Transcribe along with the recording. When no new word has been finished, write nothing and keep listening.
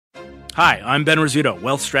Hi, I'm Ben Rizzuto,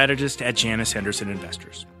 wealth strategist at Janus Henderson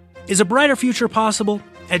Investors. Is a brighter future possible?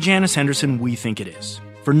 At Janus Henderson, we think it is.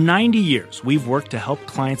 For 90 years, we've worked to help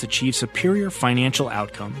clients achieve superior financial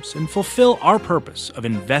outcomes and fulfill our purpose of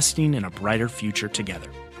investing in a brighter future together.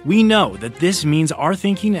 We know that this means our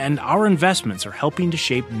thinking and our investments are helping to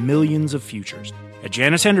shape millions of futures. At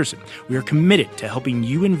Janus Henderson, we are committed to helping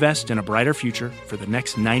you invest in a brighter future for the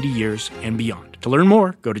next 90 years and beyond. To learn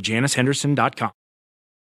more, go to janushenderson.com.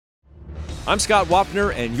 I'm Scott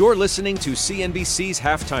Wapner, and you're listening to CNBC's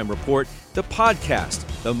Halftime Report, the podcast,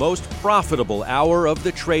 the most profitable hour of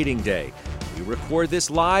the trading day. We record this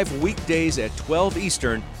live weekdays at 12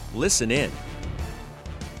 Eastern. Listen in.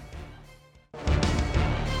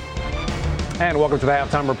 And welcome to the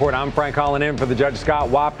Halftime Report. I'm Frank Holland in for the Judge Scott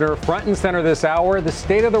Wapner. Front and center this hour, the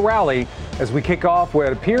state of the rally as we kick off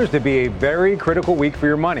what appears to be a very critical week for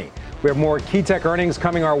your money. We have more key tech earnings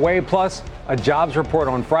coming our way, plus a jobs report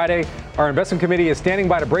on Friday. Our investment committee is standing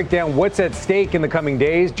by to break down what's at stake in the coming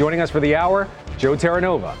days. Joining us for the hour, Joe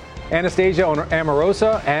Terranova, Anastasia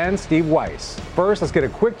Amorosa, and Steve Weiss. First, let's get a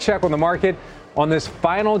quick check on the market on this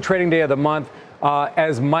final trading day of the month.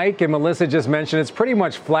 As Mike and Melissa just mentioned, it's pretty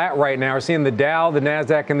much flat right now. We're seeing the Dow, the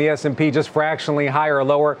NASDAQ, and the S&P just fractionally higher or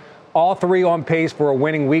lower. All three on pace for a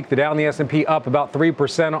winning week. The Dow and the S&P up about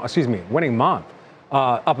 3%, winning month.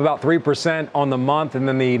 Up about 3% on the month, and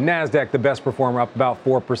then the NASDAQ, the best performer, up about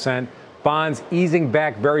 4%. Bonds easing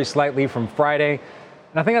back very slightly from Friday.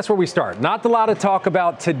 And I think that's where we start. Not a lot of talk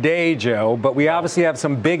about today, Joe, but we obviously have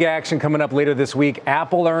some big action coming up later this week.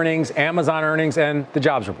 Apple earnings, Amazon earnings, and the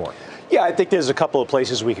jobs report. Yeah, I think there's a couple of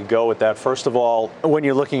places we could go with that. First of all, when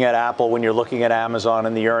you're looking at Apple, when you're looking at Amazon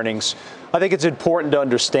and the earnings, I think it's important to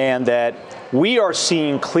understand that we are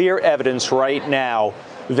seeing clear evidence right now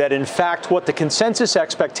that, in fact, what the consensus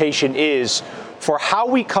expectation is for how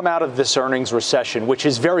we come out of this earnings recession, which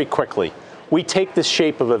is very quickly, we take the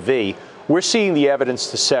shape of a V. We're seeing the evidence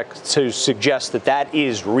to suggest that that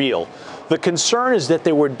is real. The concern is that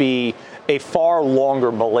there would be a far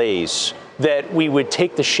longer malaise, that we would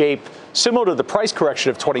take the shape similar to the price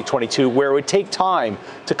correction of 2022, where it would take time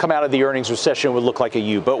to come out of the earnings recession. It would look like a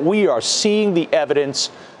U. But we are seeing the evidence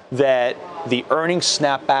that the earnings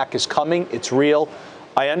snapback is coming. It's real.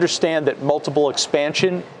 I understand that multiple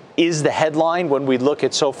expansion is the headline when we look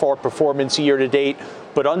at so far performance year to date.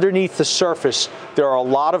 But underneath the surface, there are a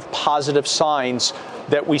lot of positive signs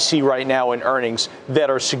that we see right now in earnings that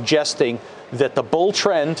are suggesting that the bull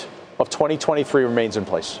trend of 2023 remains in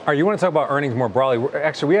place. All right, you want to talk about earnings more broadly?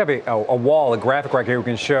 Actually, we have a graphic right here we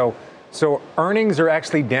can show. So earnings are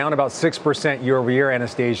actually down about 6% year over year,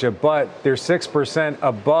 Anastasia, but they're 6%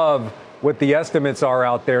 above what the estimates are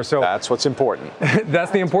out there. So that's what's important.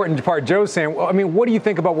 That's the important part. Joe's saying, well, I mean, what do you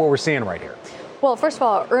think about what we're seeing right here? Well, first of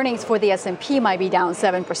all, earnings for the S&P might be down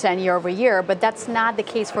 7% year over year, but that's not the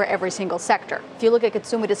case for every single sector. If you look at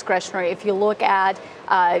consumer discretionary, if you look at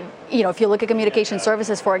communication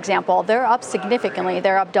services, for example, they're up significantly.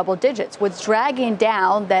 They're up double digits. What's dragging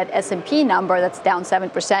down that S&P number that's down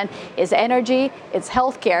 7% is energy, it's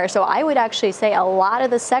healthcare. So I would actually say a lot of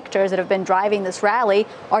the sectors that have been driving this rally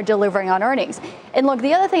are delivering on earnings. And look,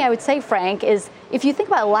 the other thing I would say, Frank, is if you think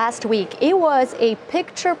about last week, it was a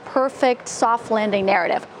picture-perfect soft landing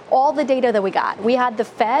narrative. All the data that we got. We had the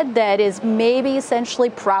Fed that is maybe essentially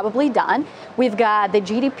probably done. We've got the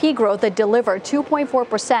GDP growth that delivered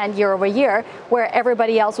 2.4% year over year, where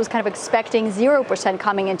everybody else was kind of expecting 0%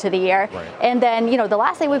 coming into the year. Right. And then, the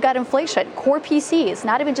last thing we've got inflation, core PCs,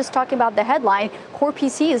 not even just talking about the headline, core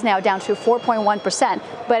PC is now down to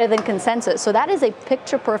 4.1%, better than consensus. So that is a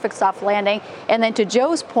picture-perfect soft landing. And then to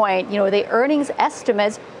Joe's point, the earnings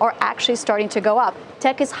estimates are actually starting to go up.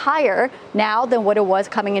 Tech is higher now than what it was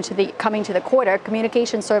coming to the quarter.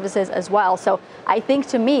 Communication services as well. So I think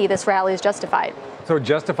to me this rally is justified. So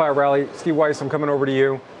justify rally. Steve Weiss, I'm coming over to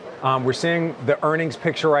you. We're seeing the earnings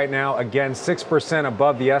picture right now, again, 6%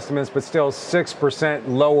 above the estimates, but still 6%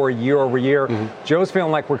 lower year over year. Mm-hmm. Joe's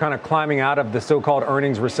feeling like we're kind of climbing out of the so-called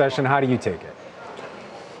earnings recession. How do you take it?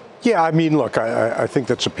 Yeah, I mean, look, I think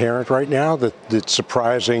that's apparent right now. That it's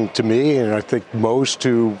surprising to me, and I think most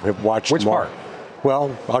who have watched Which part?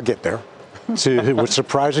 Well, I'll get there. What's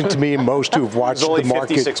surprising to me and most who have watched the market. There's only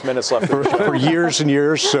 56 minutes left for years and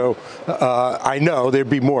years. So I know there'd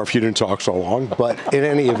be more if you didn't talk so long. But in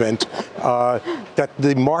any event, that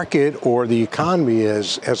the market or the economy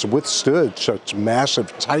has withstood such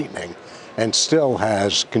massive tightening and still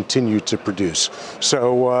has continued to produce.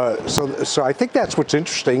 So I think that's what's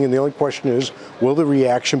interesting. And the only question is, will the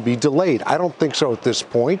reaction be delayed? I don't think so at this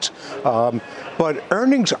point. But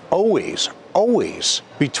earnings always always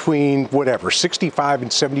between whatever 65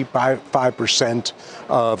 and 75%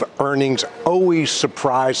 of earnings always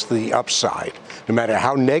surprise to the upside, no matter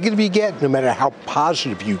how negative you get, no matter how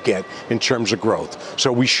positive you get in terms of growth.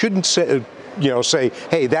 So we shouldn't say,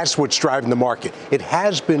 hey, that's what's driving the market. It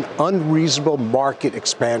has been unreasonable market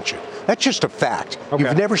expansion. That's just a fact. Okay.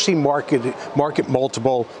 You've never seen market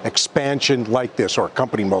multiple expansion like this, or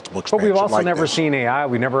company multiple expansion. But we've also like never this. seen AI.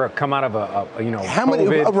 We've never come out of how many,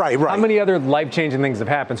 COVID. Right. How many other life-changing things have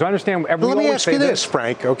happened? So I understand. Let me ask you this,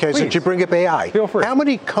 Frank. Okay, since you bring up AI, feel free. How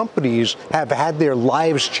many companies have had their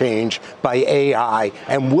lives changed by AI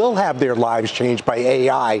and will have their lives changed by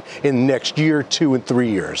AI in the next year, 2 and 3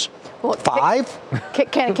 years? Well, 5?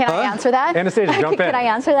 Can I answer that? Anastasia, jump in. Can I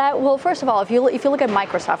answer that? Well, first of all, if you look at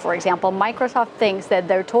Microsoft, for example, Microsoft thinks that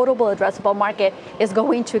their total addressable market is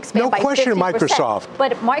going to expand by 50%. No question, Microsoft.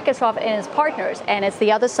 But Microsoft and its partners, and it's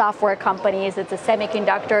the other software companies, it's the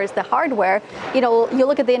semiconductors, the hardware. You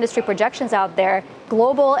look at the industry projections out there.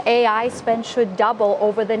 Global AI spend should double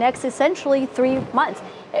over the next essentially 3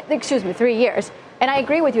 years. And I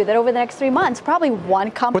agree with you that over the next 3 months, probably one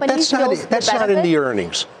company. But that's not in the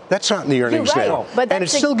earnings. That's not in the earnings now. And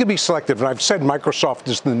it's still going to be selective. And I've said Microsoft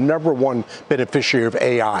is the #1 beneficiary of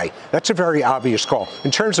AI. That's a very obvious call.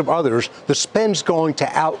 In terms of others, the spend's going to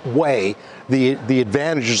outweigh the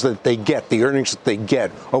advantages that they get, the earnings that they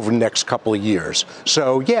get over the next couple of years.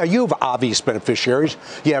 So, yeah, you have obvious beneficiaries.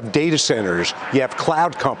 You have data centers. You have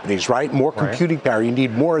cloud companies, right? More computing power. You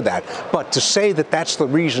need more of that. But to say that that's the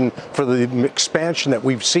reason for the expansion that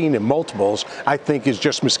we've seen in multiples, I think is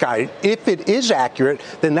just misguided. If it is accurate,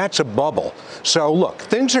 then that's a bubble. So, look,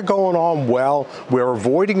 things are going on well. We're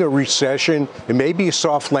avoiding a recession. It may be a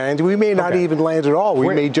soft landing. We may not even land at all.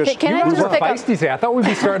 We may just... You were feisty today. I thought we'd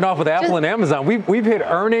be starting off with Apple and Amazon. We've hit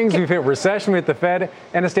earnings. We've hit recession with the Fed.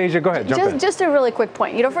 Anastasia, go ahead. Jump in. Just a really quick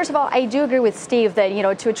point. First of all, I do agree with Steve that,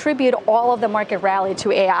 to attribute all of the market rally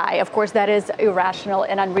to AI, of course, that is irrational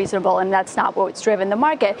and unreasonable, and that's not what's driven the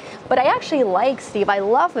market. But I actually like Steve. I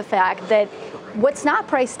love the fact that what's not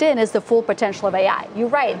priced in is the full potential of AI. You're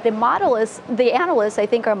right. The analysts, I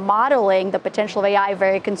think, are modeling the potential of AI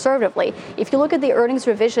very conservatively. If you look at the earnings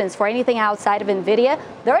revisions for anything outside of NVIDIA,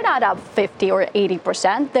 they're not up 50 or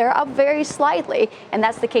 80%. They're up very slightly. And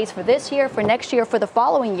that's the case for this year, for next year, for the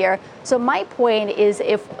following year. So my point is,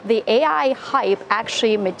 if the AI hype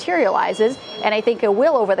actually materializes, and I think it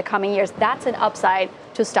will over the coming years, that's an upside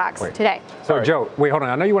to stocks today. So, Joe, hold on.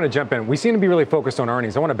 I know you want to jump in. We seem to be really focused on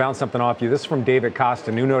earnings. I want to bounce something off you. This is from David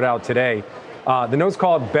Costa, new note out today. The note's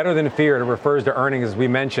called Better Than Feared. It refers to earnings, as we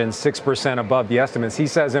mentioned, 6% above the estimates. He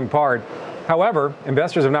says, in part, however,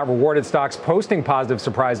 investors have not rewarded stocks posting positive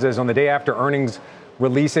surprises on the day after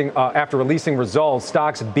releasing results.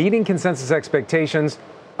 Stocks beating consensus expectations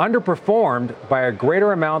underperformed by a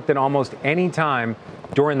greater amount than almost any time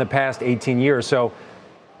during the past 18 years. So,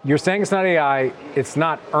 you're saying it's not AI, it's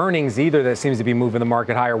not earnings either that seems to be moving the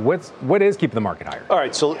market higher. What is keeping the market higher? All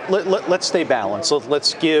right, so let's stay balanced.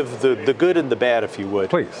 Let's give the good and the bad, if you would.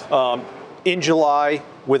 Please. In July,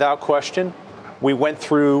 without question, we went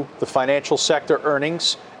through the financial sector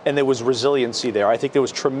earnings, and there was resiliency there. I think there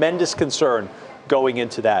was tremendous concern going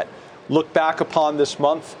into that. Look back upon this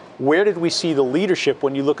month. Where did we see the leadership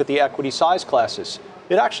when you look at the equity size classes?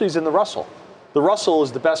 It actually is in the Russell. The Russell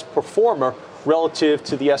is the best performer relative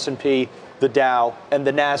to the S&P, the Dow, and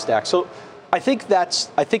the NASDAQ. So I think that's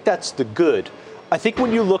the good. I think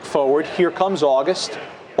when you look forward, here comes August.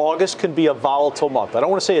 August can be a volatile month. I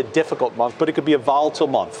don't want to say a difficult month, but it could be a volatile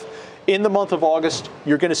month. In the month of August,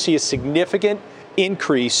 you're going to see a significant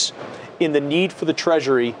increase in the need for the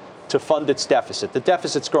Treasury to fund its deficit. The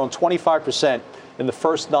deficit's grown 25% in the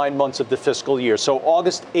first 9 months of the fiscal year. So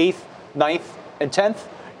August 8th, 9th, and 10th,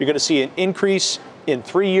 you're going to see an increase in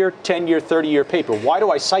 3-year, 10-year, 30-year paper. Why do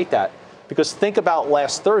I cite that? Because think about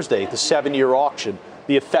last Thursday, the 7-year auction,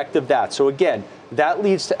 the effect of that. So again, that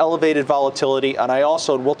leads to elevated volatility. And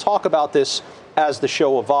we'll talk about this as the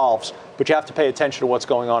show evolves, but you have to pay attention to what's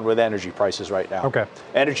going on with energy prices right now. Okay.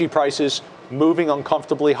 Energy prices moving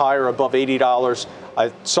uncomfortably higher above $80.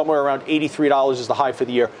 Somewhere around $83 is the high for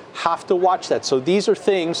the year. Have to watch that. So these are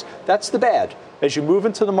things, that's the bad. As you move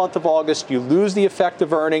into the month of August, you lose the effect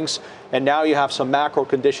of earnings, and now you have some macro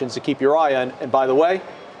conditions to keep your eye on. And by the way,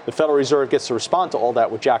 the Federal Reserve gets to respond to all that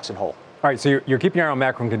with Jackson Hole. All right, so you're keeping your eye on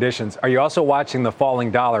macro conditions. Are you also watching the falling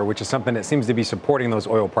dollar, which is something that seems to be supporting those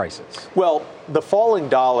oil prices? Well, the falling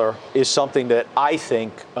dollar is something that I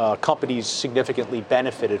think companies significantly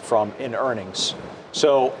benefited from in earnings.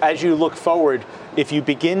 So as you look forward, if you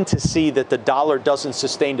begin to see that the dollar doesn't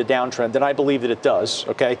sustain the downtrend, then I believe that it does,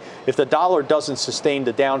 okay? If the dollar doesn't sustain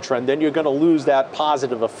the downtrend, then you're going to lose that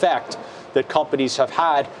positive effect that companies have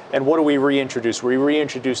had. And what do we reintroduce? We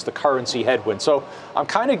reintroduce the currency headwind. So I'm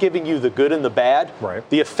kind of giving you the good and the bad. Right.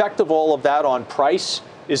 The effect of all of that on price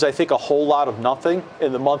is, I think, a whole lot of nothing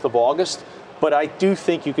in the month of August. But I do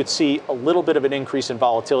think you could see a little bit of an increase in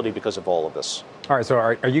volatility because of all of this. All right, so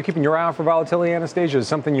are you keeping your eye out for volatility, Anastasia? Is it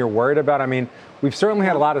something you're worried about? I mean, we've certainly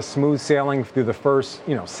had a lot of smooth sailing through the first,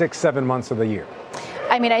 6-7 months of the year.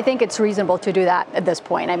 I mean, I think it's reasonable to do that at this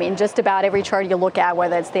point. I mean, just about every chart you look at,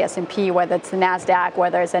 whether it's the S&P, whether it's the NASDAQ,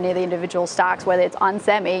 whether it's any of the individual stocks, whether it's on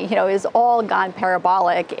semi, is all gone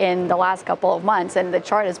parabolic in the last couple of months. And the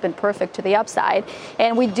chart has been perfect to the upside.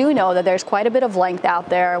 And we do know that there's quite a bit of length out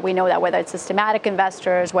there. We know that whether it's systematic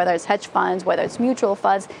investors, whether it's hedge funds, whether it's mutual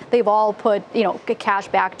funds, they've all put, cash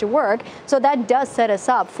back to work. So that does set us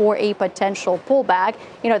up for a potential pullback.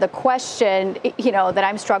 The question, that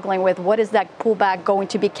I'm struggling with, what is that pullback going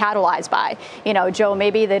to be catalyzed by? Joe,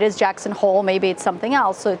 maybe that is Jackson Hole, maybe it's something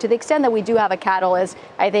else. So to the extent that we do have a catalyst,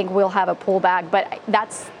 I think we'll have a pullback, but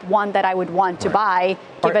that's one that I would want to buy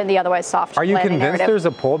given the otherwise soft landing narrative. Are you convinced narrative. There's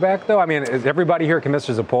a pullback, though? I mean, is everybody here convinced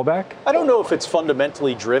there's a pullback? I don't know if it's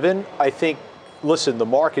fundamentally driven. I think, listen, the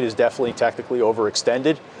market is definitely technically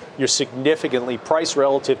overextended. You're significantly priced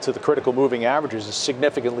relative to the critical moving averages is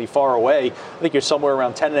significantly far away. I think you're somewhere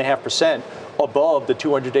around 10.5% above the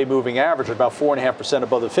 200-day moving average, about 4.5%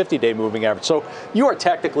 above the 50-day moving average. So you are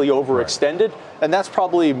technically overextended, and that's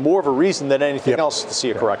probably more of a reason than anything else to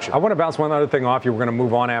see a correction. I want to bounce one other thing off you. We're going to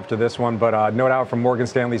move on after this one, but note out from Morgan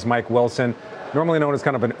Stanley's Mike Wilson, normally known as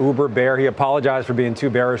kind of an uber bear. He apologized for being too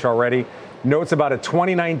bearish already. Notes about a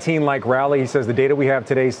 2019-like rally. He says the data we have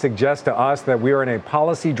today suggests to us that we are in a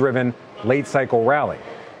policy-driven late-cycle rally.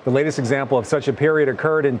 The latest example of such a period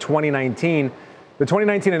occurred in 2019. The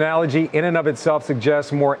 2019 analogy in and of itself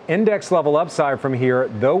suggests more index-level upside from here,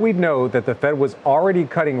 though we know that the Fed was already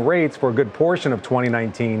cutting rates for a good portion of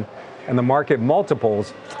 2019, and the market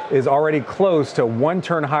multiples is already close to one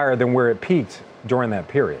turn higher than where it peaked during that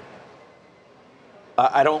period.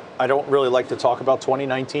 I don't really like to talk about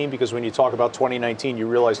 2019 because when you talk about 2019, you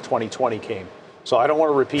realize 2020 came. So I don't want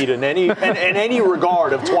to repeat in any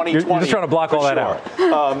regard of 2020. You're just trying to block all that out.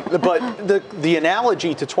 But the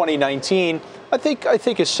analogy to 2019, I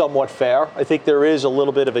think is somewhat fair. I think there is a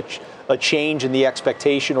little bit of a change in the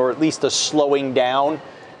expectation, or at least a slowing down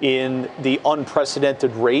in the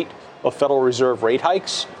unprecedented rate of Federal Reserve rate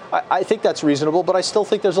hikes. I think that's reasonable, but I still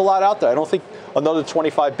think there's a lot out there. I don't think another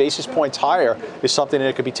 25 basis points higher is something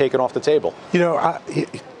that could be taken off the table.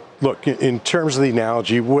 Look, in terms of the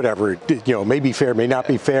analogy, whatever, may be fair, may not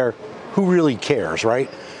be fair. Who really cares, right?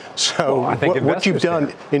 So I think what you've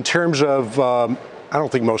done in terms of, I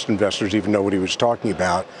don't think most investors even know what he was talking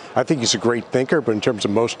about. I think he's a great thinker, but in terms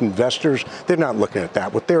of most investors, they're not looking at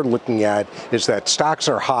that. What they're looking at is that stocks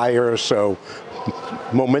are higher, so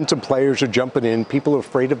momentum players are jumping in. People are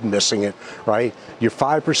afraid of missing it, right? Your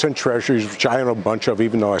 5% treasuries, which I own a bunch of,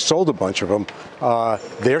 even though I sold a bunch of them,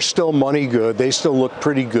 they're still money good. They still look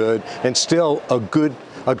pretty good and still a good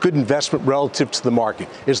investment relative to the market.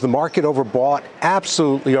 Is the market overbought?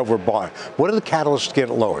 Absolutely overbought. What are the catalysts to get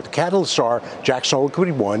it lower? The catalysts are Jackson Hole could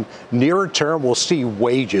be one. Nearer term, we'll see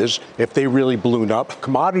wages if they really balloon up.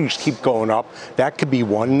 Commodities keep going up. That could be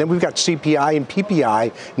one. And then we've got CPI and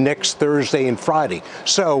PPI next Thursday and Friday.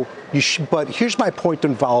 So but here's my point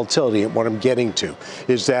on volatility, and what I'm getting to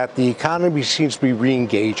is that the economy seems to be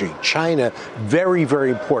re-engaging. China, very, very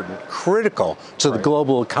important, critical to the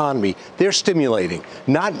global economy. They're stimulating,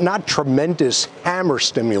 not tremendous hammer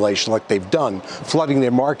stimulation like they've done, flooding their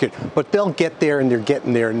market, but they'll get there, and they're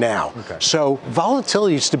getting there now. Okay. So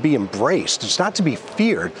volatility is to be embraced. It's not to be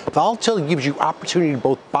feared. Volatility gives you opportunity to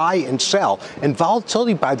both buy and sell. And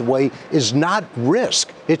volatility, by the way, is not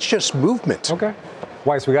risk. It's just movement. Okay.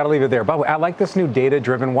 Weiss, we got to leave it there. By the way, I like this new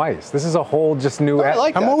data-driven Weiss. This is a whole just new. I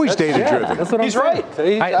like that. I'm always data-driven. Yeah, that's what He's I'm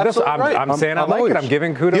saying. right. He's absolutely right. I'm saying I like it. I'm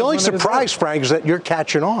giving kudos. The only surprise, Frank, is that you're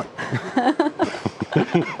catching on.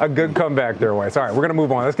 A good comeback there, Weiss. All right, we're going to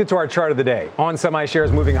move on. Let's get to our chart of the day. On semi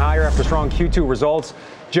shares moving higher after strong Q2 results.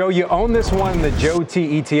 Joe, you own this one, the Joe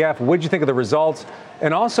T ETF. What did you think of the results?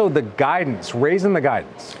 And also the guidance, raising the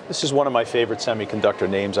guidance. This is one of my favorite semiconductor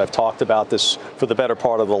names. I've talked about this for the better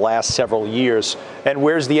part of the last several years. And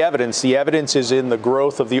where's the evidence? The evidence is in the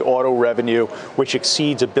growth of the auto revenue, which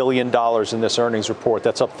exceeds $1 billion in this earnings report.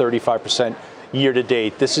 That's up 35% year to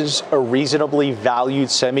date. This is a reasonably valued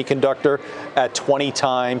semiconductor at 20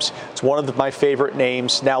 times. It's one of my favorite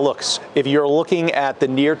names. Now, look, if you're looking at the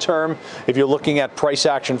near term, if you're looking at price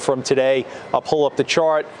action from today, I'll pull up the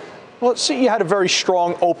chart. Well, see, you had a very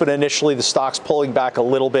strong open initially. The stock's pulling back a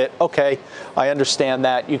little bit. Okay, I understand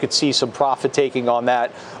that. You could see some profit taking on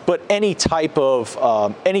that. But any type of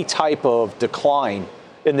decline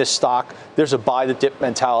in this stock, there's a buy the dip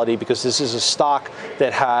mentality, because this is a stock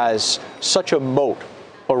that has such a moat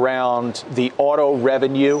around the auto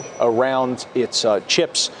revenue, around its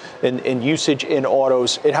chips and usage in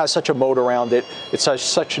autos. It has such a moat around it. It has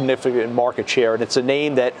such significant market share, and it's a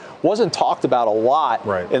name that wasn't talked about a lot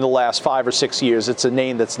in the last 5 or 6 years. It's a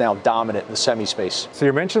name that's now dominant in the semi space. So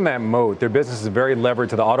you mentioned that moat. Their business is very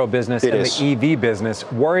levered to the auto business and the EV business.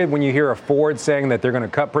 Worried when you hear a Ford saying that they're going to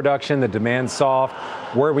cut production, the demand's soft.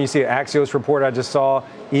 Worried when you see an Axios report I just saw,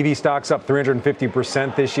 EV stocks up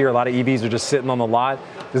 350% this year. A lot of EVs are just sitting on the lot.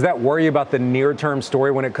 Does that worry you about the near-term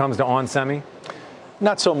story when it comes to onsemi?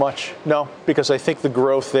 Not so much, no, because I think the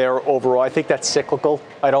growth there overall, I think that's cyclical.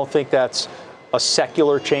 I don't think that's a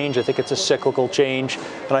secular change. I think it's a cyclical change.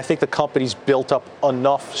 And I think the company's built up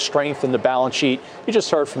enough strength in the balance sheet. You just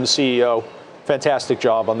heard from the CEO. Fantastic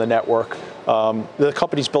job on the network. The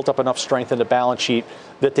company's built up enough strength in the balance sheet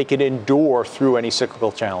that they can endure through any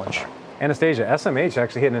cyclical challenge. Anastasia, SMH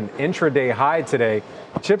actually hit an intraday high today.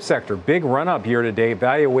 Chip sector, big run up year to date.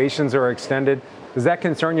 Valuations are extended. Does that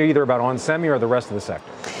concern you either about onsemi or the rest of the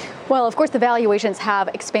sector? Well, of course, the valuations have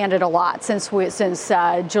expanded a lot since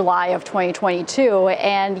July of 2022.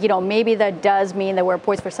 And, maybe that does mean that we're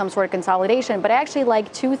poised for some sort of consolidation. But I actually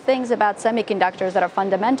like two things about semiconductors that are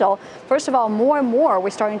fundamental. First of all, more and more,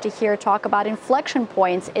 we're starting to hear talk about inflection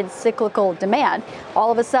points in cyclical demand. All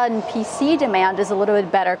of a sudden, PC demand is a little bit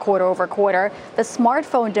better quarter over quarter. The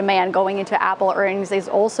smartphone demand going into Apple earnings is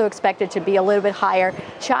also expected to be a little bit higher.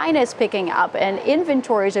 China is picking up and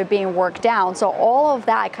inventories are being worked down. So all of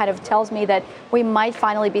that kind of tells me that we might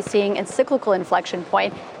finally be seeing a cyclical inflection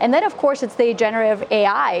point. And then, of course, it's the generative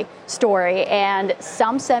AI story. And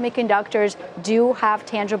some semiconductors do have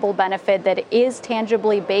tangible benefit that is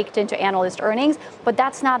tangibly baked into analyst earnings, but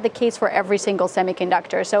that's not the case for every single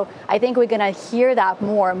semiconductor. So I think we're going to hear that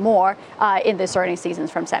more and more in this earnings season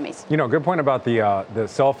from semis. Good point about the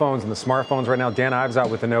cell phones and the smartphones right now. Dan Ives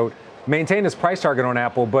out with a note. Maintain his price target on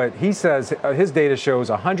Apple, but he says his data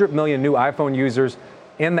shows 100 million new iPhone users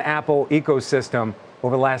in the Apple ecosystem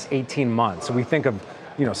over the last 18 months. So we think of,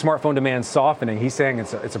 smartphone demand softening. He's saying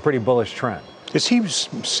it's a pretty bullish trend. Is he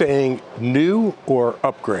saying new or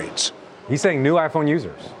upgrades? He's saying new iPhone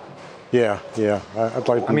users. Yeah. I'd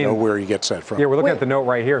like to know where he gets that from. Yeah, we're looking at the note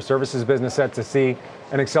right here. Services business set to see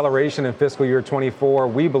an acceleration in fiscal year 24.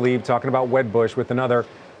 We believe, talking about Wedbush, with another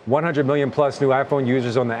 100 million plus new iPhone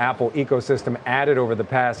users on the Apple ecosystem added over the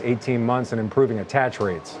past 18 months and improving attach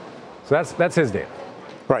rates. So that's his data.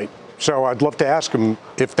 Right. So I'd love to ask him,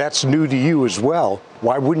 if that's new to you as well,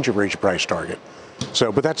 why wouldn't you raise your price target?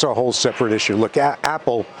 But that's a whole separate issue. Look,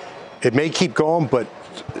 Apple, it may keep going, but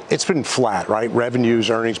it's been flat, right? Revenues,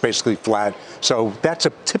 earnings, basically flat. So that's a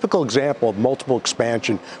typical example of multiple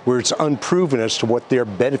expansion where it's unproven as to what their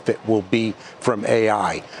benefit will be from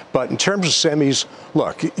AI. But in terms of semis,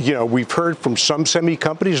 look, we've heard from some semi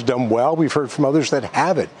companies done well. We've heard from others that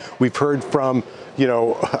haven't. We've heard from,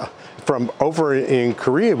 from over in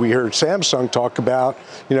Korea, we heard Samsung talk about,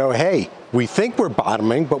 hey, we think we're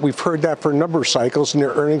bottoming, but we've heard that for a number of cycles, and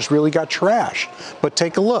their earnings really got trashed. But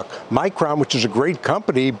take a look. Micron, which is a great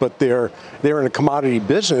company, but they're in a commodity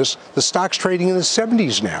business, the stock's trading in the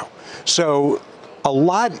 70s now. So a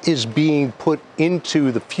lot is being put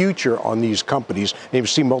into the future on these companies, and you've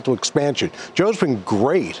seen multiple expansion. Joe's been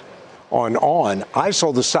great on. I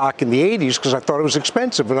sold the stock in the 80s because I thought it was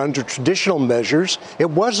expensive, and under traditional measures, it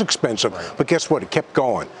was expensive. But guess what? It kept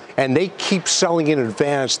going. And they keep selling in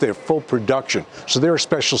advance their full production. So they're a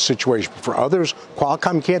special situation. For others,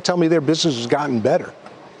 Qualcomm, can't tell me their business has gotten better.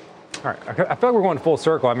 All right. I feel like we're going full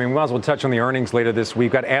circle. I mean, we might as well touch on the earnings later this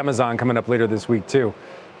week. We've got Amazon coming up later this week, too.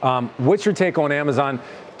 What's your take on Amazon?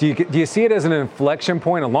 Do you see it as an inflection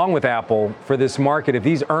point along with Apple for this market? If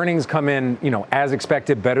these earnings come in, as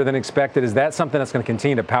expected, better than expected, is that something that's going to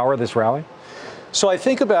continue to power this rally? So I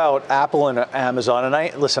think about Apple and Amazon, and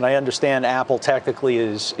I understand Apple technically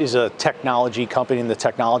is a technology company in the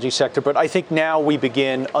technology sector, but I think now we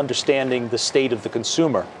begin understanding the state of the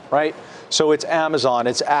consumer, right? So it's Amazon,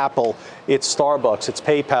 it's Apple, it's Starbucks, it's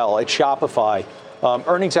PayPal, it's Shopify.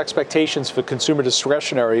 Earnings expectations for consumer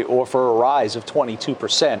discretionary or for a rise of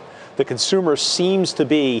 22%. The consumer seems to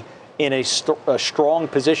be in a strong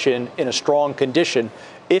position, in a strong condition.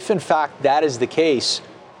 If in fact that is the case,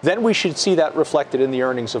 then we should see that reflected in the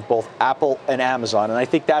earnings of both Apple and Amazon. And I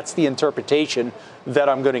think that's the interpretation that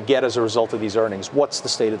I'm going to get as a result of these earnings. What's the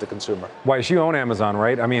state of the consumer? Weiss, you own Amazon,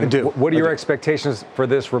 right? I mean, what are your expectations for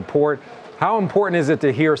this report? How important is it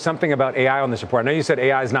to hear something about AI on this report? I know you said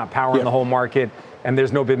AI is not powering the whole market and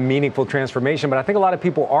there's no been meaningful transformation, but I think a lot of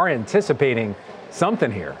people are anticipating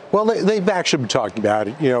something here. Well, they've actually been talking about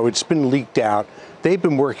it. It's been leaked out. They've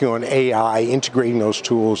been working on AI, integrating those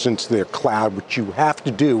tools into their cloud, which you have to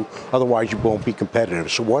do, otherwise you won't be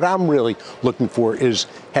competitive. So what I'm really looking for is,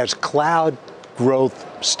 has cloud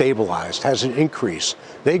growth stabilized? Has it increased?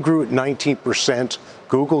 They grew at 19%.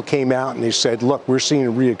 Google came out and they said, look, we're seeing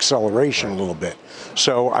a reacceleration a little bit.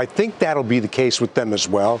 So I think that'll be the case with them as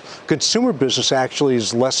well. Consumer business actually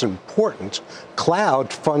is less important.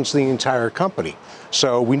 Cloud funds the entire company.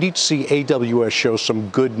 So we need to see AWS show some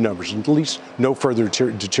good numbers, at least no further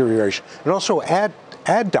deterioration. And also ad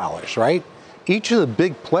dollars, right? Each of the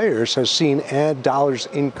big players has seen ad dollars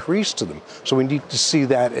increase to them. So we need to see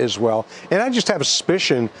that as well. And I just have a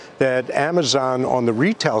suspicion that Amazon on the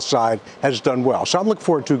retail side has done well. So I'm looking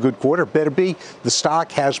forward to a good quarter. Better be. The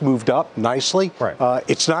stock has moved up nicely. Right.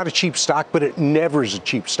 It's not a cheap stock, but it never is a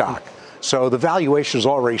cheap stock. So the valuation is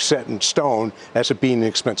already set in stone as it being an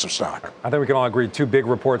expensive stock. I think we can all agree 2 big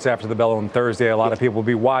reports after the bell on Thursday. A lot of people will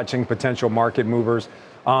be watching potential market movers.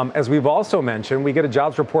 As we've also mentioned, we get a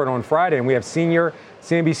jobs report on Friday, and we have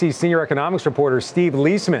CNBC senior economics reporter Steve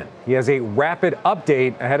Liesman. He has a rapid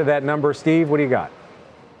update ahead of that number. Steve, what do you got?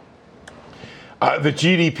 The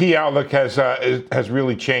GDP outlook has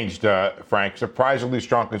really changed, Frank. Surprisingly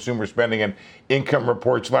strong consumer spending and income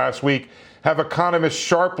reports last week have economists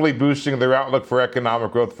sharply boosting their outlook for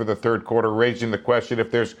economic growth for the third quarter, raising the question if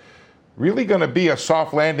there's really going to be a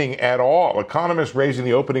soft landing at all. Economists raising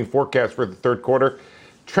the opening forecast for the third quarter.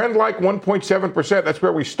 Trend like 1.7%. That's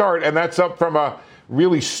where we start, and that's up from a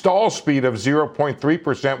really stall speed of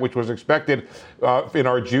 0.3%, which was expected in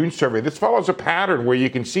our June survey. This follows a pattern where you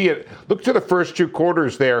can see it. Look to the first 2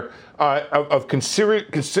 quarters there of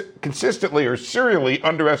consistently or serially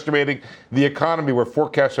underestimating the economy, where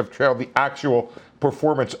forecasts have trailed the actual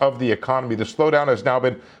performance of the economy. The slowdown has now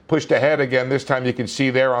been pushed ahead again. This time you can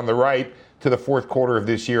see there on the right to the fourth quarter of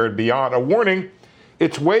this year and beyond. A warning,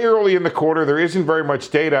 it's way early in the quarter. There isn't very much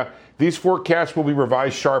data. These forecasts will be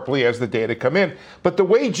revised sharply as the data come in. But the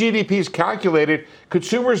way GDP is calculated,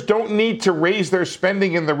 consumers don't need to raise their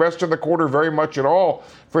spending in the rest of the quarter very much at all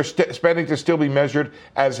for spending to still be measured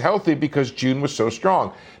as healthy because June was so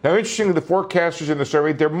strong. Now, interestingly, the forecasters in the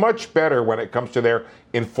survey, they're much better when it comes to their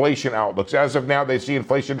inflation outlooks. As of now, they see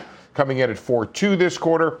inflation coming in at 4.2 this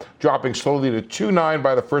quarter, dropping slowly to 2.9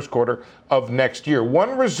 by the first quarter of next year.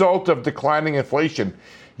 One result of declining inflation,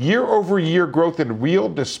 year-over-year growth in real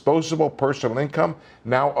disposable personal income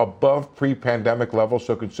now above pre-pandemic levels,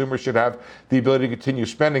 so consumers should have the ability to continue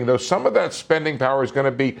spending, though some of that spending power is going to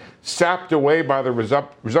be sapped away by the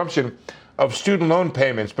resumption of student loan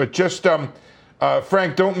payments. But just,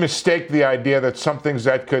 Frank, don't mistake the idea that some things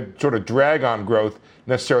that could sort of drag on growth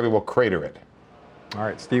necessarily will crater it. All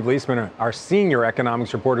right, Steve Liesman, our senior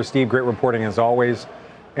economics reporter. Steve, great reporting as always.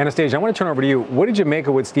 Anastasia, I want to turn over to you. What did you make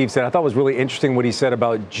of what Steve said? I thought it was really interesting what he said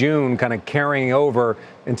about June kind of carrying over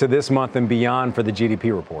into this month and beyond for the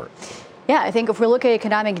GDP report. Yeah, I think if we look at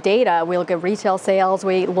economic data, we look at retail sales,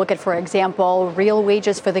 we look at, for example, real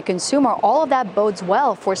wages for the consumer, all of that bodes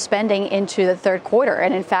well for spending into the third quarter.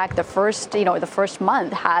 And in fact, the first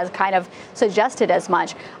month has kind of suggested as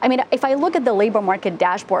much. I mean, if I look at the labor market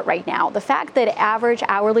dashboard right now, the fact that average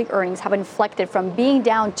hourly earnings have inflected from being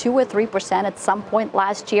down 2 or 3% at some point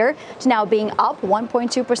last year to now being up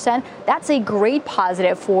 1.2%, that's a great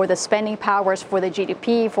positive for the spending powers, for the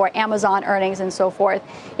GDP, for Amazon earnings and so forth.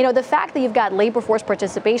 The fact that you've got labor force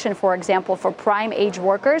participation, for example, for prime age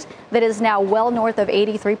workers that is now well north of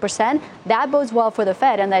 83%. That bodes well for the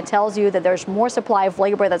Fed, and that tells you that there's more supply of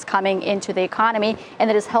labor that's coming into the economy and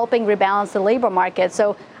that is helping rebalance the labor market.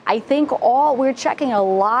 So I think we're checking a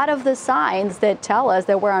lot of the signs that tell us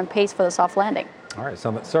that we're on pace for the soft landing. All right,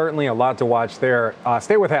 so certainly a lot to watch there.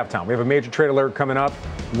 Stay with Halftime. We have a major trade alert coming up.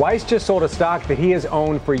 Weiss just sold a stock that he has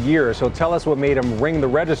owned for years, so tell us what made him ring the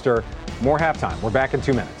register. More Halftime. We're back in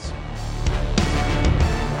 2 minutes.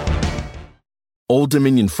 Old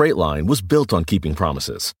Dominion Freight Line was built on keeping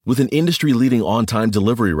promises. With an industry-leading on-time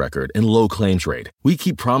delivery record and low claims rate, we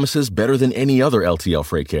keep promises better than any other LTL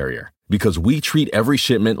freight carrier because we treat every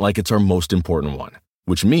shipment like it's our most important one,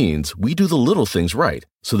 which means we do the little things right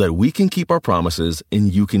so that we can keep our promises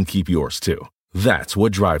and you can keep yours too. That's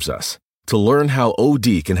what drives us. To learn how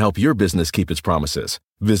OD can help your business keep its promises,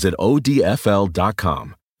 visit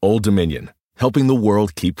odfl.com. Old Dominion, helping the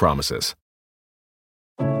world keep promises.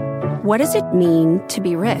 What does it mean to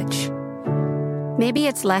be rich? Maybe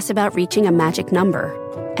it's less about reaching a magic number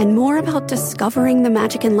and more about discovering the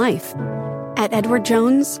magic in life. At Edward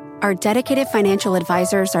Jones, Our dedicated financial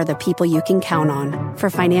advisors are the people you can count on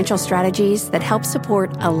for financial strategies that help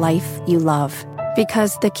support a life you love.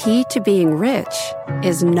 Because the key to being rich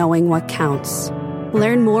is knowing what counts.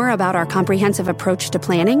 Learn more about our comprehensive approach to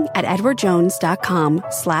planning at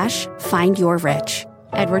edwardjones.com/findyourrich.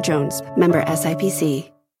 Edward Jones, member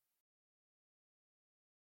SIPC.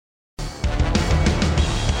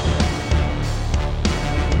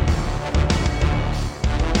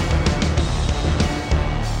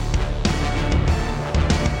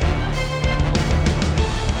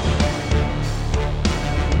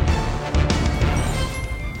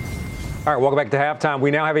 All right, welcome back to Halftime.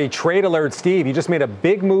 We now have a trade alert. Steve, you just made a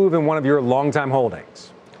big move in one of your longtime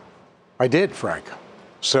holdings. I did, Frank.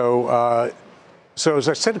 So as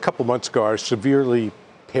I said a couple months ago, I severely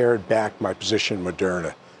pared back my position in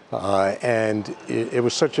Moderna. And it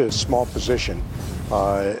was such a small position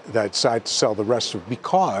that I decided to sell the rest of it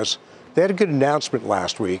because they had a good announcement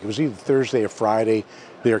last week. It was either Thursday or Friday.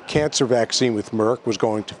 Their cancer vaccine with Merck was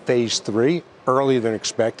going to phase 3 earlier than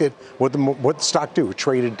expected. What the stock do? It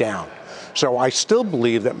traded down. So I still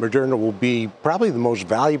believe that Moderna will be probably the most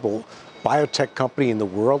valuable biotech company in the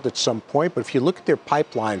world at some point. But if you look at their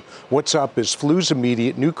pipeline, what's up is flu's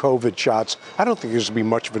immediate, new COVID shots. I don't think there's going to be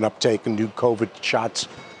much of an uptake in new COVID shots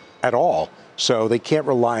at all. So they can't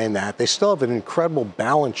rely on that. They still have an incredible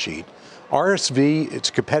balance sheet. RSV, it's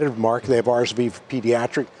a competitive market. They have RSV for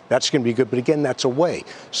pediatric. That's going to be good. But again, that's away.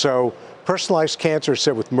 So personalized cancer,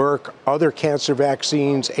 said with Merck, other cancer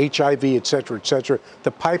vaccines, HIV, et cetera,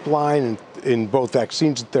 the pipeline in both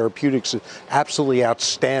vaccines and therapeutics is absolutely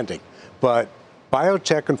outstanding. But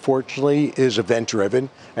biotech, unfortunately, is event-driven,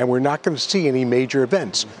 and we're not going to see any major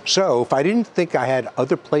events. So if I didn't think I had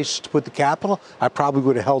other places to put the capital, I probably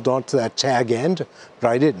would have held on to that tag end, but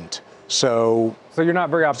I didn't. So you're not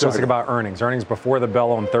very optimistic about earnings before the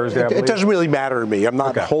bell on Thursday, I believe? It doesn't really matter to me. I'm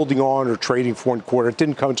not holding on or trading for one quarter. It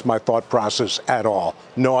didn't come to my thought process at all.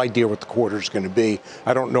 No idea what the quarter is going to be.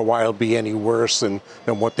 I don't know why it'll be any worse than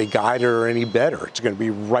what they guided or any better. It's going to be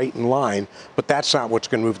right in line, but that's not what's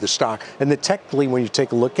going to move the stock. And then technically, when you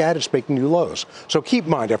take a look at it, it's making new lows. So keep in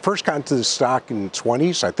mind, I first got into the stock in the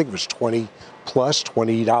 20s. I think it was $20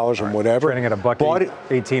 or whatever. Trading at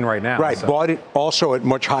 $1.18 right now. Right. So. Bought it also at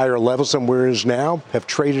much higher levels than where it is now. Have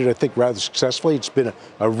traded, I think, rather successfully. It's been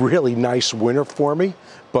a really nice winner for me.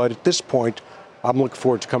 But at this point, I'm looking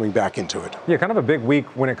forward to coming back into it. Yeah, kind of a big week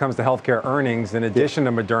when it comes to healthcare earnings. In addition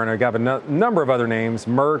to Moderna, we have a number of other names: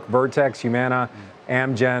 Merck, Vertex, Humana,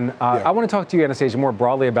 Amgen. I want to talk to you, Anastasia, more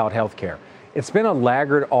broadly about healthcare. It's been a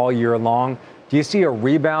laggard all year long. Do you see a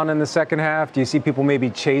rebound in the second half? Do you see people maybe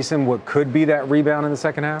chasing what could be that rebound in the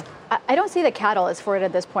second half? I don't see the catalyst for it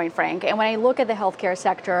at this point, Frank. And when I look at the healthcare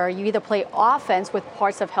sector, you either play offense with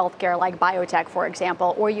parts of healthcare like biotech, for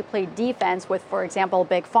example, or you play defense with, for example,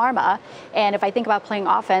 big pharma. And if I think about playing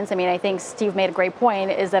offense, I think Steve made a great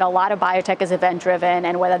point, is that a lot of biotech is event-driven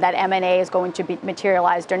and whether that M&A is going to be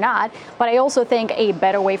materialized or not. But I also think a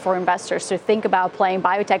better way for investors to think about playing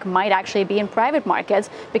biotech might actually be in private markets,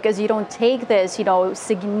 because you don't take this,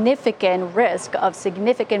 significant risk of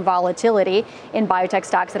significant volatility in biotech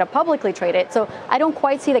stocks that are publicly traded. So I don't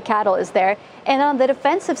quite see the catalyst there. And on the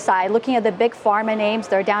defensive side, looking at the big pharma names,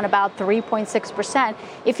 they're down about 3.6%.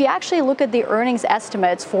 If you actually look at the earnings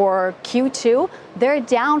estimates for Q2, they're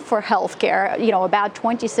down for healthcare, about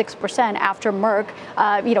 26% after Merck,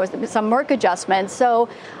 some Merck adjustments. So,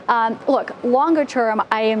 look, longer term,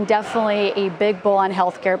 I am definitely a big bull on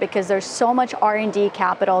healthcare because there's so much R&D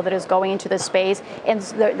capital that is going into the space, and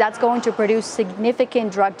that's going to produce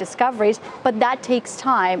significant drug discoveries, but that takes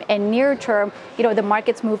time. And near term, the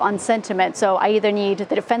markets move on sentiment. So I either need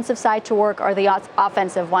the defensive side to work or the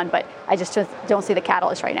offensive one, but I just don't see the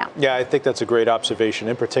catalyst right now. Yeah, I think that's a great observation,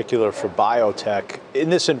 in particular for biotech. In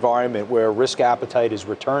this environment where risk appetite is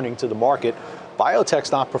returning to the market,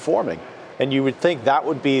 biotech's not performing. And you would think that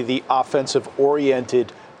would be the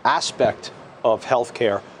offensive-oriented aspect of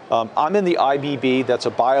healthcare. I'm in the IBB. That's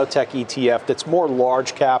a biotech ETF that's more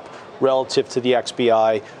large cap relative to the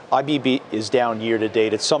XBI. IBB is down year to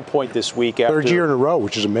date. At some point this week, after third year in a row,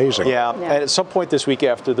 which is amazing. Yeah. And at some point this week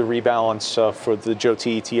after the rebalance for the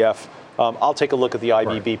JOTI ETF, I'll take a look at the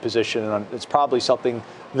IBB position, and it's probably something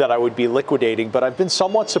that I would be liquidating. But I've been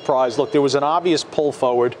somewhat surprised. Look, there was an obvious pull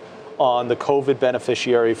forward on the COVID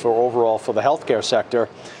beneficiary for the healthcare sector.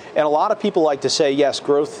 And a lot of people like to say, yes,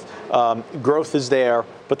 growth is there,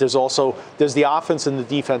 but there's the offense and the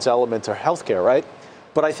defense element to healthcare, right?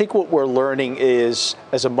 But I think what we're learning is,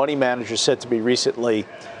 as a money manager said to me recently,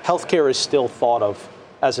 healthcare is still thought of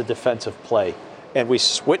as a defensive play. And we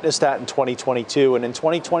witnessed that in 2022. And in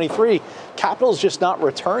 2023, capital is just not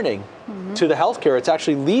returning to the healthcare. It's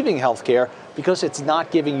actually leaving healthcare because it's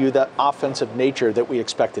not giving you that offensive nature that we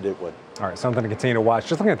expected it would. All right, something to continue to watch.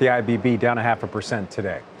 Just looking at the IBB, down 0.5%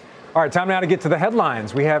 today. All right, time now to get to the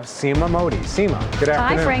headlines. We have Seema Modi. Seema, good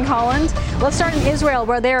afternoon. Hi, Frank Holland. Let's start in Israel,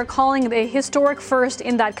 where they are calling it a historic first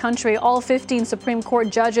in that country. All 15 Supreme Court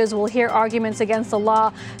judges will hear arguments against the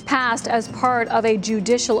law passed as part of a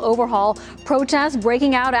judicial overhaul. Protests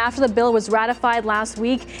breaking out after the bill was ratified last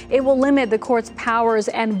week. It will limit the court's powers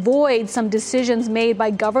and void some decisions made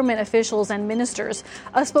by government officials and ministers.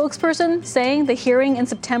 A spokesperson saying the hearing in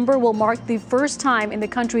September will mark the first time in the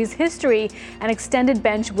country's history an extended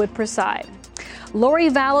bench would preside. Lori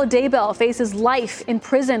Vallow Daybell faces life in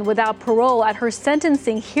prison without parole at her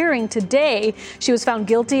sentencing hearing today. She was found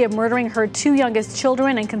guilty of murdering her 2 youngest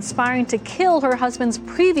children and conspiring to kill her husband's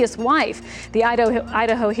previous wife. The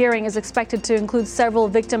Idaho hearing is expected to include several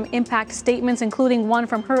victim impact statements, including one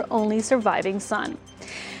from her only surviving son.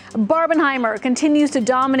 Barbenheimer continues to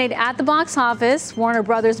dominate at the box office. Warner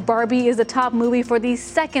Brothers' Barbie is the top movie for the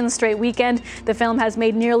second straight weekend. The film has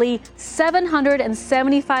made nearly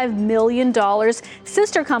 $775 million.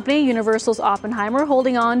 Sister company Universal's Oppenheimer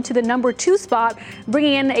holding on to the number 2 spot,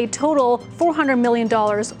 bringing in a total $400 million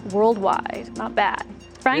worldwide. Not bad.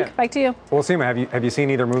 Frank, back to you. Well, Seema, have you seen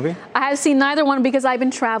either movie? I have seen neither one because I've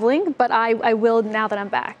been traveling, but I will now that I'm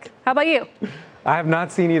back. How about you? I have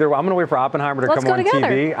not seen either. I'm going to wait for Oppenheimer to Let's come on together.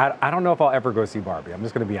 TV. I don't know if I'll ever go see Barbie. I'm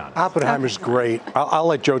just going to be honest. Oppenheimer's great. I'll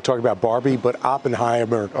let Joe talk about Barbie, but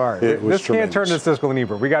Oppenheimer, all right, it was this can't turn to Siskel and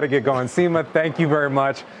Ebert. We got to get going. Seema, thank you very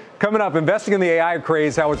much. Coming up, investing in the AI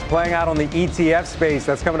craze, how it's playing out on the ETF space.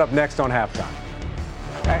 That's coming up next on Halftime.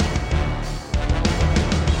 Okay.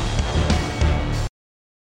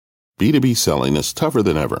 B2B selling is tougher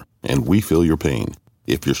than ever, and we feel your pain.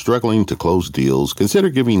 If you're struggling to close deals, consider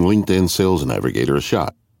giving LinkedIn Sales Navigator a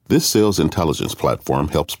shot. This sales intelligence platform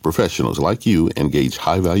helps professionals like you engage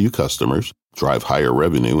high-value customers, drive higher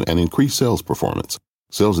revenue, and increase sales performance.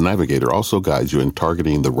 Sales Navigator also guides you in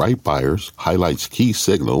targeting the right buyers, highlights key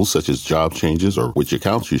signals such as job changes or which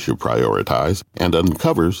accounts you should prioritize, and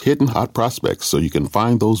uncovers hidden hot prospects so you can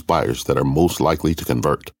find those buyers that are most likely to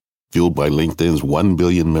convert. Fueled by LinkedIn's 1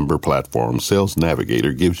 billion member platform, Sales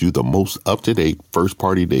Navigator gives you the most up-to-date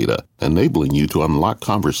first-party data, enabling you to unlock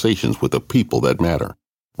conversations with the people that matter.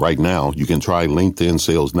 Right now, you can try LinkedIn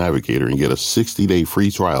Sales Navigator and get a 60-day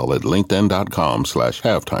free trial at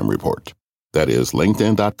linkedin.com/halftime report. That is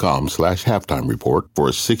linkedin.com/halftime report for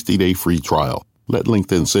a 60-day free trial. Let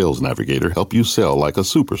LinkedIn Sales Navigator help you sell like a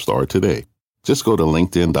superstar today. Just go to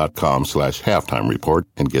linkedin.com/halftime report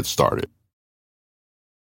and get started.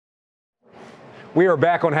 We are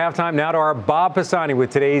back on Halftime. Now to our Bob Pisani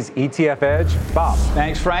with today's ETF Edge. Bob.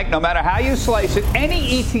 Thanks, Frank. No matter how you slice it,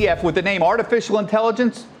 any ETF with the name artificial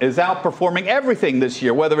intelligence is outperforming everything this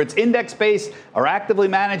year, whether it's index-based or actively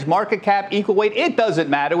managed, market cap, equal weight. It doesn't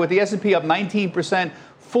matter. With the S&P up 19%,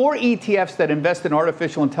 4 ETFs that invest in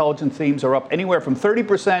artificial intelligence themes are up anywhere from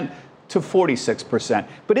 30% to 46%.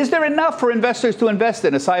 But is there enough for investors to invest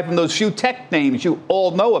in, aside from those few tech names you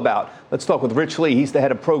all know about? Let's talk with Rich Lee. He's the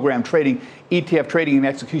head of program trading, ETF trading and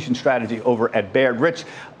execution strategy over at Baird. Rich,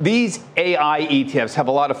 these AI ETFs have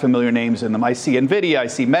a lot of familiar names in them. I see NVIDIA, I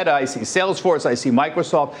see Meta, I see Salesforce, I see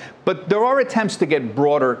Microsoft. But there are attempts to get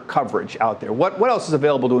broader coverage out there. What else is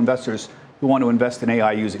available to investors who want to invest in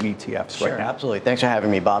AI using ETFs right now? Sure, absolutely. Thanks for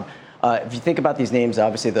having me, Bob. If you think about these names,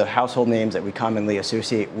 obviously the household names that we commonly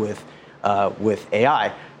associate with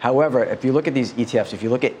AI. However, if you look at these ETFs, if you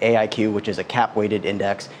look at AIQ, which is a cap-weighted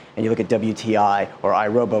index, and you look at WTI or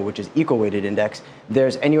iRobo, which is equal-weighted index,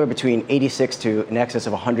 there's anywhere between 86 to in excess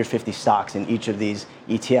of 150 stocks in each of these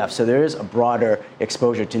ETFs. So there is a broader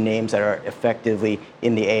exposure to names that are effectively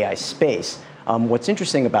in the AI space. What's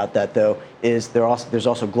interesting about that, though, is there's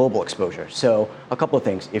also global exposure. So a couple of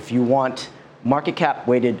things. If you want market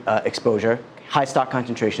cap-weighted exposure, high stock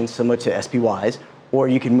concentration, similar to SPYs, or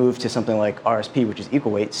you can move to something like RSP, which is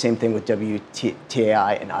equal weight. Same thing with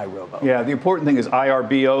WTI and iRobo. Yeah, the important thing is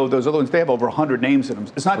IRBO. Those other ones, they have over 100 names in them.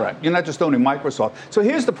 It's not right. You're not just owning Microsoft. So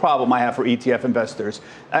here's the problem I have for ETF investors.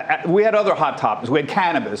 We had other hot topics. We had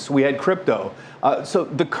cannabis. We had crypto. So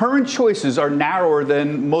the current choices are narrower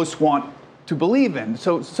than most want to believe in.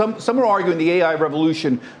 So some are arguing the AI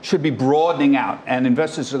revolution should be broadening out, and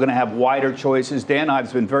investors are going to have wider choices. Dan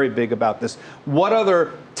Ives been very big about this. What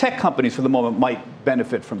other tech companies for the moment might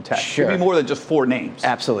benefit from tech? Sure. Should be more than just 4 names.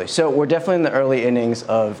 Absolutely. So we're definitely in the early innings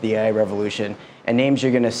of the AI revolution, and names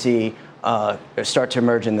you're going to see start to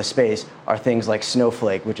emerge in the space are things like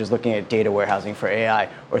Snowflake, which is looking at data warehousing for AI,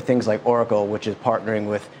 or things like Oracle, which is partnering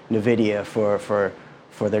with NVIDIA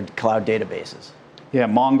for their cloud databases. Yeah,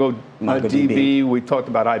 MongoDB. We talked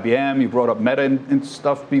about IBM. You brought up Meta and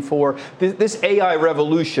stuff before. This AI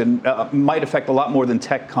revolution might affect a lot more than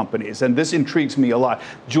tech companies, and this intrigues me a lot.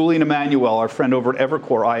 Julian Emanuel, our friend over at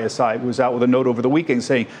Evercore ISI, was out with a note over the weekend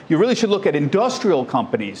saying you really should look at industrial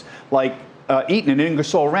companies like Eaton and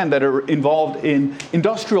Ingersoll Rand that are involved in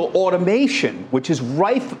industrial automation, which is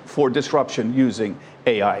rife for disruption using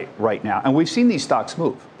AI right now. And we've seen these stocks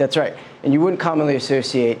move. That's right. And you wouldn't commonly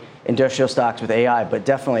associate industrial stocks with AI, but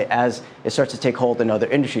definitely as it starts to take hold in other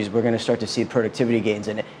industries, we're going to start to see productivity gains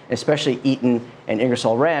in it, especially Eaton and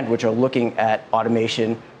Ingersoll Rand, which are looking at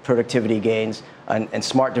automation, productivity gains, and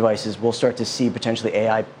smart devices. We'll start to see potentially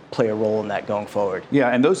AI play a role in that going forward. Yeah,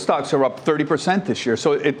 and those stocks are up 30% this year.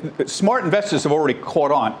 So smart investors have already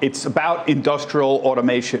caught on. It's about industrial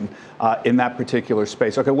automation in that particular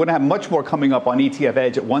space. Okay, we're going to have much more coming up on ETF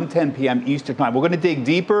Edge at 1:10 p.m. Eastern Time. We're going to dig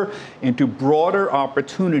deeper into broader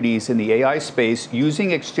opportunities in the AI space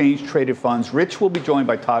using exchange-traded funds. Rich will be joined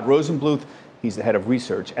by Todd Rosenbluth. He's the head of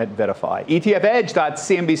research at VettaFi.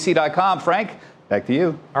 ETFedge.cnbc.com. Frank, back to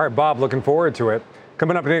you. All right, Bob, looking forward to it.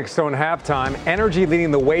 Coming up next on Halftime, energy leading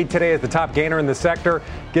the way today as the top gainer in the sector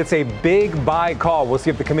gets a big buy call. We'll see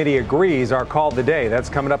if the committee agrees. Our call today. That's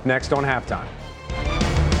coming up next on Halftime.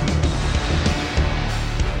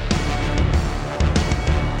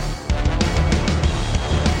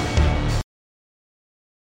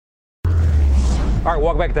 All right,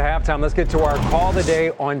 welcome back to Halftime. Let's get to our call today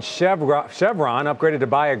on Chevron upgraded to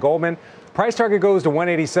buy at Goldman. Price target goes to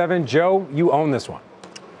 187. Joe, you own this one.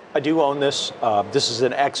 I do own this. This is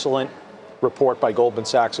an excellent report by Goldman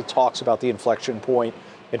Sachs. It talks about the inflection point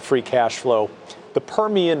in free cash flow. The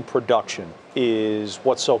Permian production is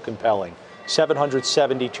what's so compelling.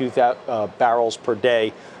 772 barrels per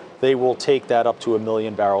day. They will take that up to 1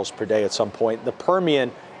 million barrels per day at some point. The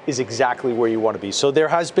Permian is exactly where you want to be. So there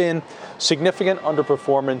has been significant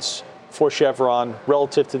underperformance for Chevron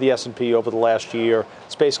relative to the S&P over the last year.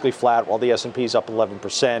 It's basically flat while the S&P is up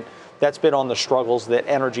 11%. That's been on the struggles that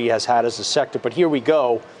energy has had as a sector. But here we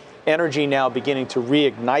go. Energy now beginning to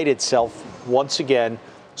reignite itself once again.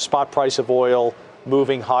 Spot price of oil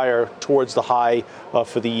moving higher towards the high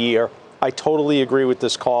for the year. I totally agree with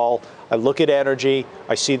this call. I look at energy.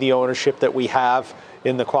 I see the ownership that we have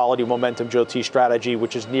in the Quality Momentum Joe T strategy,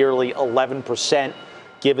 which is nearly 11%,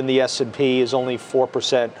 given the S&P is only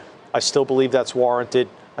 4%. I still believe that's warranted.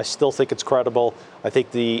 I still think it's credible. I think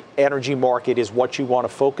the energy market is what you want to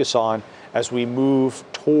focus on as we move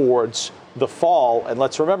towards the fall. And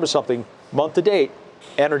let's remember something, month to date,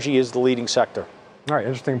 energy is the leading sector. All right,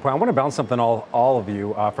 interesting point. I want to bounce something all of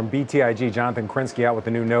you from BTIG. Jonathan Krinsky out with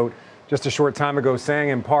a new note just a short time ago saying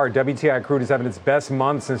in part, WTI crude is having its best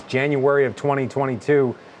month since January of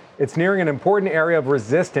 2022. It's nearing an important area of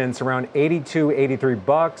resistance around 82, 83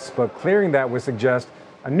 bucks, but clearing that would suggest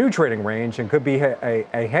a new trading range and could be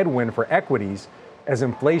a headwind for equities as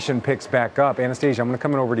inflation picks back up. Anastasia, I'm going to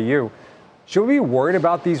come over to you. Should we be worried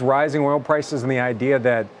about these rising oil prices and the idea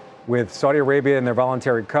that with Saudi Arabia and their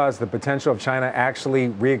voluntary cuts, the potential of China actually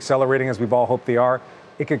reaccelerating as we've all hoped they are,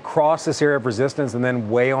 it could cross this area of resistance and then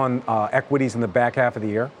weigh on equities in the back half of the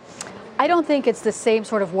year? I don't think it's the same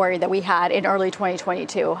sort of worry that we had in early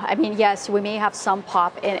 2022. I mean, yes, we may have some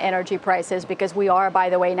pop in energy prices because we are,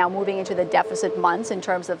 by the way, now moving into the deficit months in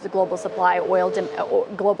terms of the global supply,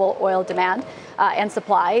 global oil demand and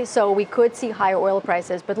supply. So we could see higher oil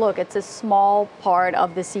prices. But look, it's a small part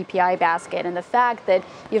of the CPI basket. And the fact that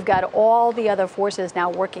you've got all the other forces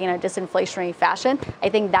now working in a disinflationary fashion, I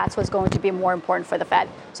think that's what's going to be more important for the Fed.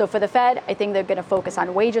 So for the Fed, I think they're going to focus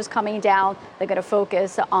on wages coming down. They're going to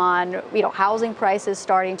focus on housing prices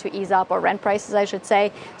starting to ease up, or rent prices, I should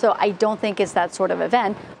say. So I don't think it's that sort of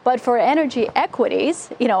event. But for energy equities,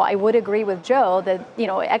 I would agree with Joe that,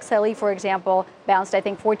 XLE, for example, bounced, I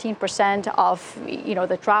think, 14% off,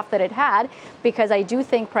 the trough that it had, because I do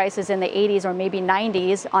think prices in the 80s or maybe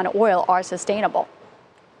 90s on oil are sustainable.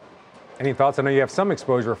 Any thoughts? I know you have some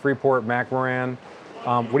exposure, Freeport, McMoran.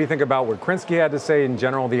 What do you think about what Krinsky had to say in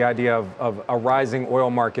general, the idea of a rising oil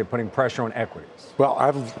market putting pressure on equities? Well, I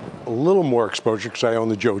have a little more exposure because I own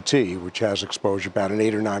the Joe T, which has exposure about an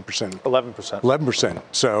 8 or 9%. 11%. 11%.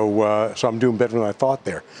 So I'm doing better than I thought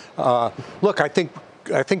there. Look, I think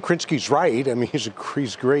Krinsky's right. I mean, he's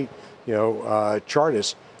great,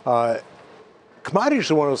 chartist. Commodities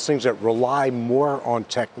are one of those things that rely more on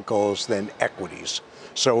technicals than equities.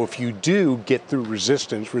 So if you do get through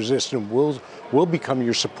resistance will become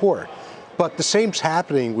your support. But the same's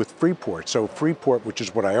happening with Freeport. So Freeport, which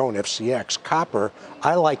is what I own, FCX, copper,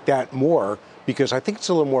 I like that more because I think it's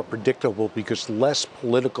a little more predictable because less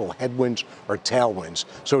political headwinds or tailwinds.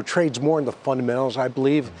 So it trades more in the fundamentals, I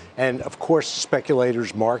believe. And of course,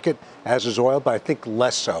 speculators market, as is oil, but I think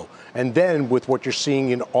less so. And then with what you're seeing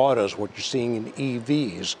in autos, what you're seeing in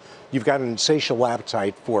EVs, you've got an insatiable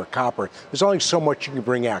appetite for copper. There's only so much you can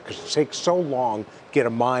bring out because it takes so long to get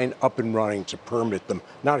a mine up and running to permit them,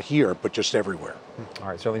 not here, but just everywhere. All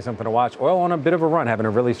right, certainly something to watch. Oil on a bit of a run, having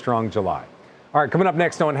a really strong July. All right, coming up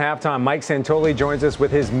next on Halftime, Mike Santoli joins us with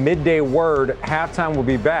his midday word. Halftime will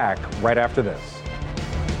be back right after this.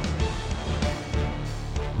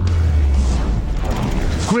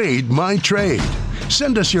 Grade My Trade.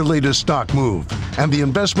 Send us your latest stock move, and the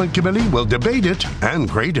investment committee will debate it and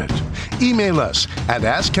grade it. Email us at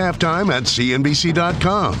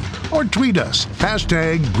askhalftime@cnbc.com or tweet us,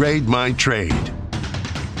 #GradeMyTrade.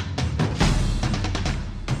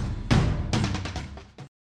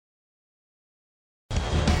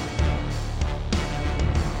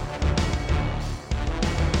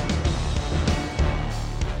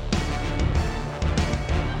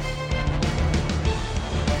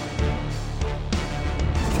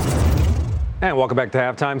 And welcome back to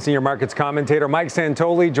Halftime. Senior markets commentator Mike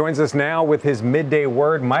Santoli joins us now with his midday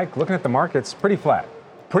word. Mike, looking at the markets, pretty flat.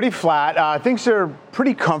 Pretty flat. Things are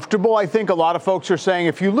pretty comfortable. I think a lot of folks are saying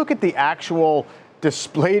if you look at the actual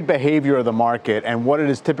displayed behavior of the market and what it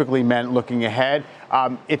has typically meant looking ahead,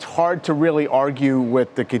 it's hard to really argue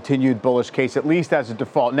with the continued bullish case, at least as a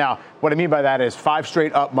default. Now, what I mean by that is 5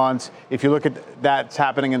 straight up months. If you look at that's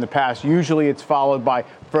happening in the past, usually it's followed by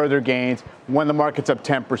further gains. When the market's up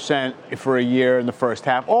 10% for a year in the first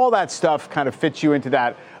half, all that stuff kind of fits you into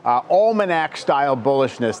that almanac-style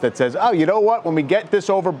bullishness that says, oh, you know what? When we get this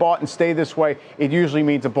overbought and stay this way, it usually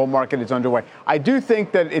means a bull market is underway. I do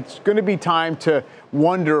think that it's going to be time to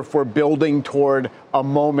wonder if we're building toward a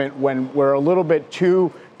moment when we're a little bit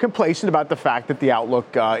too complacent about the fact that the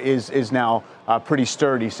outlook is now pretty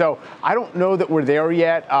sturdy. So I don't know that we're there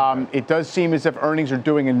yet. It does seem as if earnings are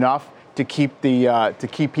doing enough to keep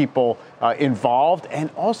people involved, and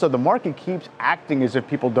also the market keeps acting as if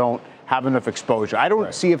people don't have enough exposure. I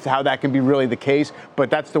don't see how that can be really the case, but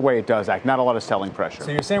that's the way it does act. Not a lot of selling pressure.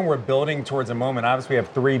 So you're saying we're building towards a moment. Obviously, we have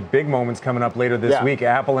 3 big moments coming up later this week.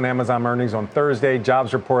 Apple and Amazon earnings on Thursday,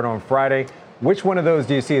 jobs report on Friday. Which one of those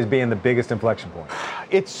do you see as being the biggest inflection point?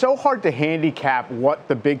 It's so hard to handicap what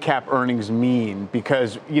the big cap earnings mean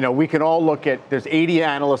because, we can all look at, there's 80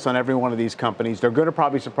 analysts on every one of these companies. They're going to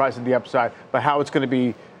probably surprise at the upside, but how it's going to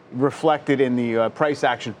be reflected in the price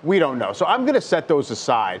action, we don't know. So I'm going to set those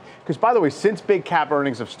aside because, by the way, since big cap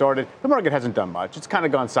earnings have started, the market hasn't done much. It's kind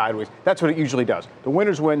of gone sideways. That's what it usually does. The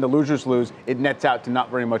winners win, the losers lose. It nets out to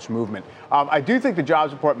not very much movement. I do think the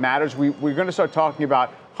jobs report matters. We're going to start talking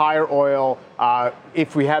about higher oil.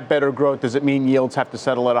 If we have better growth, does it mean yields have to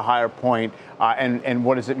settle at a higher point? And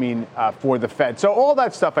what does it mean for the Fed? So all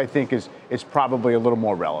that stuff, I think, is probably a little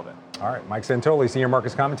more relevant. All right. Mike Santoli, senior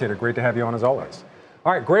markets commentator. Great to have you on as always.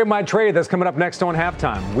 All right. Grade My Trade. That's coming up next on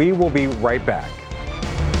Halftime. We will be right back.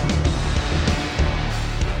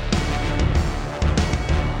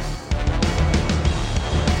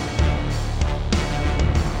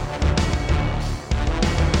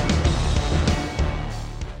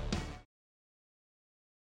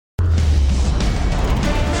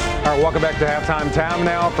 Welcome back to Halftime. Time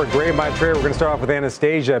now for Grade My Trade. We're going to start off with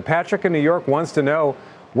Anastasia. Patrick in New York wants to know,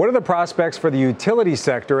 what are the prospects for the utility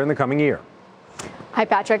sector in the coming year? Hi,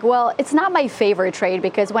 Patrick. Well, it's not my favorite trade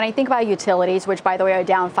because when I think about utilities, which, by the way, are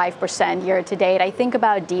down 5% year to date, I think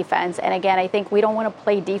about defense. And again, I think we don't want to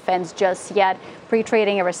play defense just yet,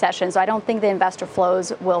 pre-trading a recession. So I don't think the investor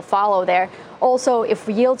flows will follow there. Also, if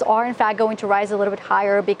yields are, in fact, going to rise a little bit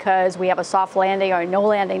higher because we have a soft landing or no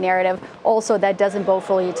landing narrative, also that doesn't bode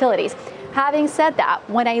for utilities. Having said that,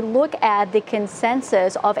 when I look at the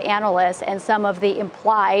consensus of analysts and some of the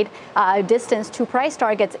implied distance to price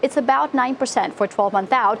targets, it's about 9% for 12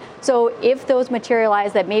 months out. So if those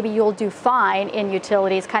materialize, that maybe you'll do fine in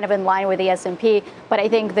utilities, kind of in line with the S&P. But I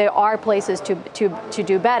think there are places to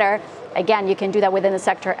do better. Again, you can do that within the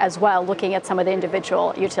sector as well, looking at some of the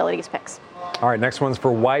individual utilities picks. All right, next one's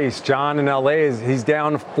for Weiss. John in L.A. He's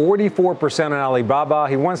down 44% on Alibaba.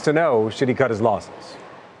 He wants to know, should he cut his losses?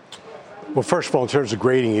 Well, first of all, in terms of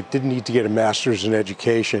grading, it didn't need to get a master's in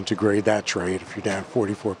education to grade that trade if you're down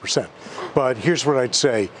 44%. But here's what I'd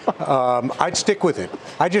say. I'd stick with it.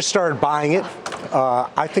 I just started buying it.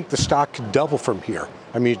 I think the stock could double from here.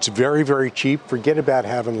 I mean, it's very, very cheap. Forget about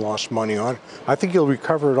having lost money on it. I think you'll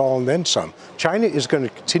recover it all and then some. China is going to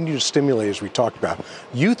continue to stimulate, as we talked about.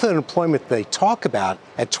 Youth unemployment, they talk about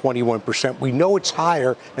at 21%. We know it's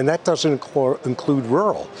higher, and that doesn't include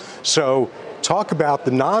rural. So talk about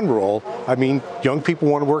the non-rural. I mean, young people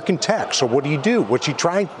want to work in tech. So what do? What's he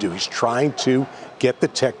trying to do? He's trying to get the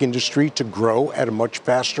tech industry to grow at a much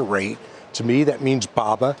faster rate. To me, that means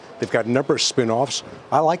BABA. They've got a number of spin-offs.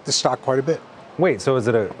 I like the stock quite a bit. Wait, so is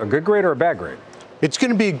it a good grade or a bad grade? It's going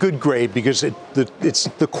to be a good grade because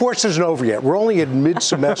the course isn't over yet. We're only at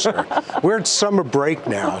mid-semester. We're at summer break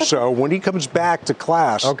now. So when he comes back to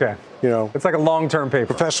class, okay, it's like a long-term paper.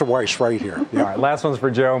 Professor Weiss right here. Yeah. All right, last one's for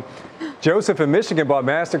Joe. Joseph in Michigan bought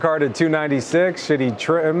MasterCard at $296. Should he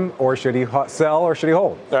trim or should he sell or should he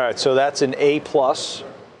hold? All right, so that's an A+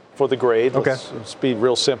 for the grade. Okay. Let's be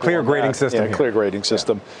real simple. Clear grading system. Yeah, clear grading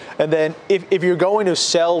system. Yeah. And then if you're going to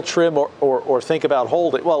sell, trim, or think about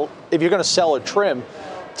holding, well, if you're going to sell or trim,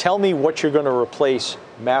 tell me what you're going to replace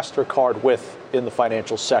MasterCard with in the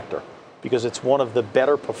financial sector, because it's one of the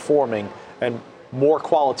better performing and more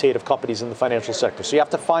qualitative companies in the financial sector. So you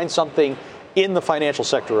have to find something in the financial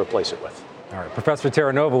sector to replace it with. All right, Professor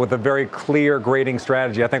Terranova with a very clear grading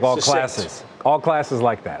strategy. I think all classes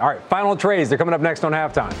like that. All right, final trades. They're coming up next on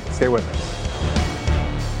Halftime. Stay with us.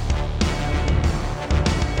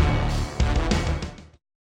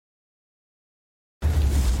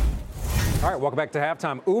 All right, welcome back to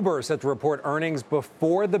Halftime. Uber is set to report earnings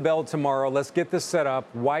before the bell tomorrow. Let's get this set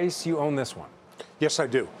up. Weiss, you own this one. Yes, I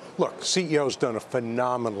do. Look, CEO's done a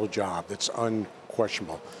phenomenal job. That's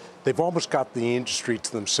unquestionable. They've almost got the industry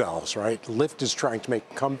to themselves, right? Lyft is trying to make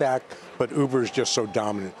a comeback, but Uber is just so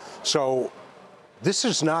dominant. So this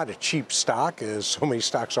is not a cheap stock, as so many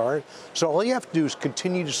stocks are. So all you have to do is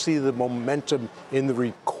continue to see the momentum in the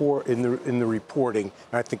reporting,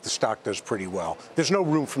 and I think the stock does pretty well. There's no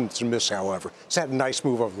room for it to miss, however. It's had a nice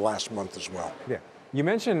move over the last month as well. Yeah. You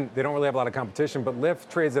mentioned they don't really have a lot of competition, but Lyft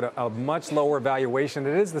trades at a much lower valuation.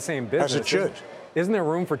 It is the same business. As it should. Isn't there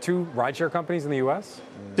room for two rideshare companies in the U.S.?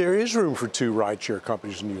 There is room for two rideshare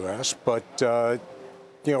companies in the U.S., but,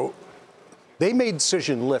 they made a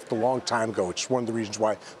decision, Lyft, a long time ago. It's one of the reasons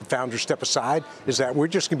why the founders step aside, is that we're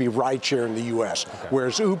just going to be rideshare in the U.S.,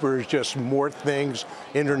 whereas Uber is just more things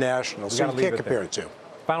international. So you can't compare the two.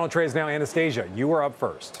 Final trades now. Anastasia, you were up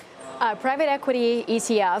first. Private equity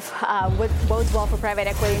ETF, what bodes well for private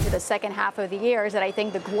equity into the second half of the year is that I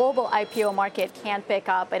think the global IPO market can pick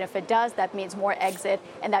up. And if it does, that means more exit,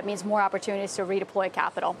 and that means more opportunities to redeploy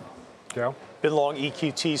capital. Joe? Been long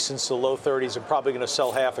EQT since the low 30s. I'm probably going to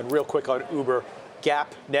sell half. And real quick on Uber, GAAP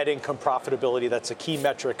net income profitability, that's a key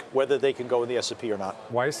metric, whether they can go in the S&P or not.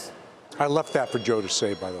 Weiss? I left that for Joe to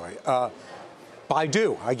say, by the way.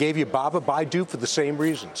 Baidu. I gave you BABA, Baidu for the same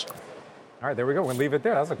reasons. All right, there we go. We'll leave it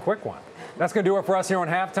there. That was a quick one. That's going to do it for us here on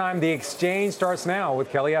Halftime. The exchange starts now with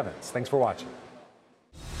Kelly Evans. Thanks for watching.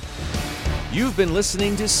 You've been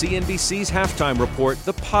listening to CNBC's Halftime Report,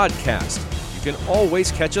 the podcast. You can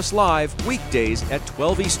always catch us live weekdays at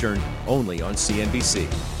 12 Eastern, only on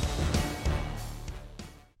CNBC.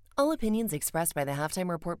 All opinions expressed by the Halftime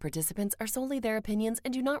Report participants are solely their opinions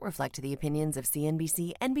and do not reflect the opinions of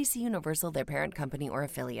CNBC, NBC Universal, their parent company, or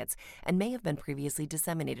affiliates, and may have been previously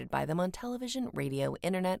disseminated by them on television, radio,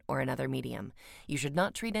 internet, or another medium. You should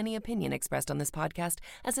not treat any opinion expressed on this podcast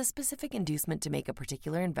as a specific inducement to make a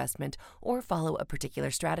particular investment or follow a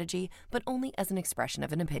particular strategy, but only as an expression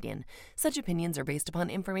of an opinion. Such opinions are based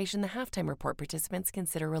upon information the Halftime Report participants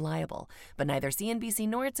consider reliable, but neither CNBC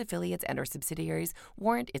nor its affiliates and or subsidiaries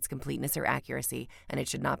warrant its completeness or accuracy, and it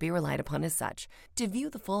should not be relied upon as such. To view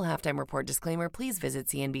the full Halftime Report disclaimer, please visit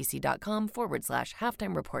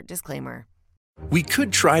cnbc.com/Halftime Report disclaimer. We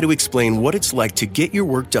could try to explain what it's like to get your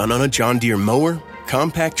work done on a John Deere mower,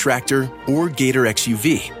 compact tractor, or Gator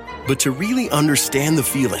XUV. But to really understand the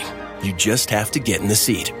feeling, you just have to get in the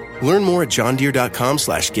seat. Learn more at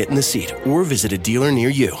johndeere.com/get in the seat or visit a dealer near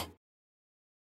you.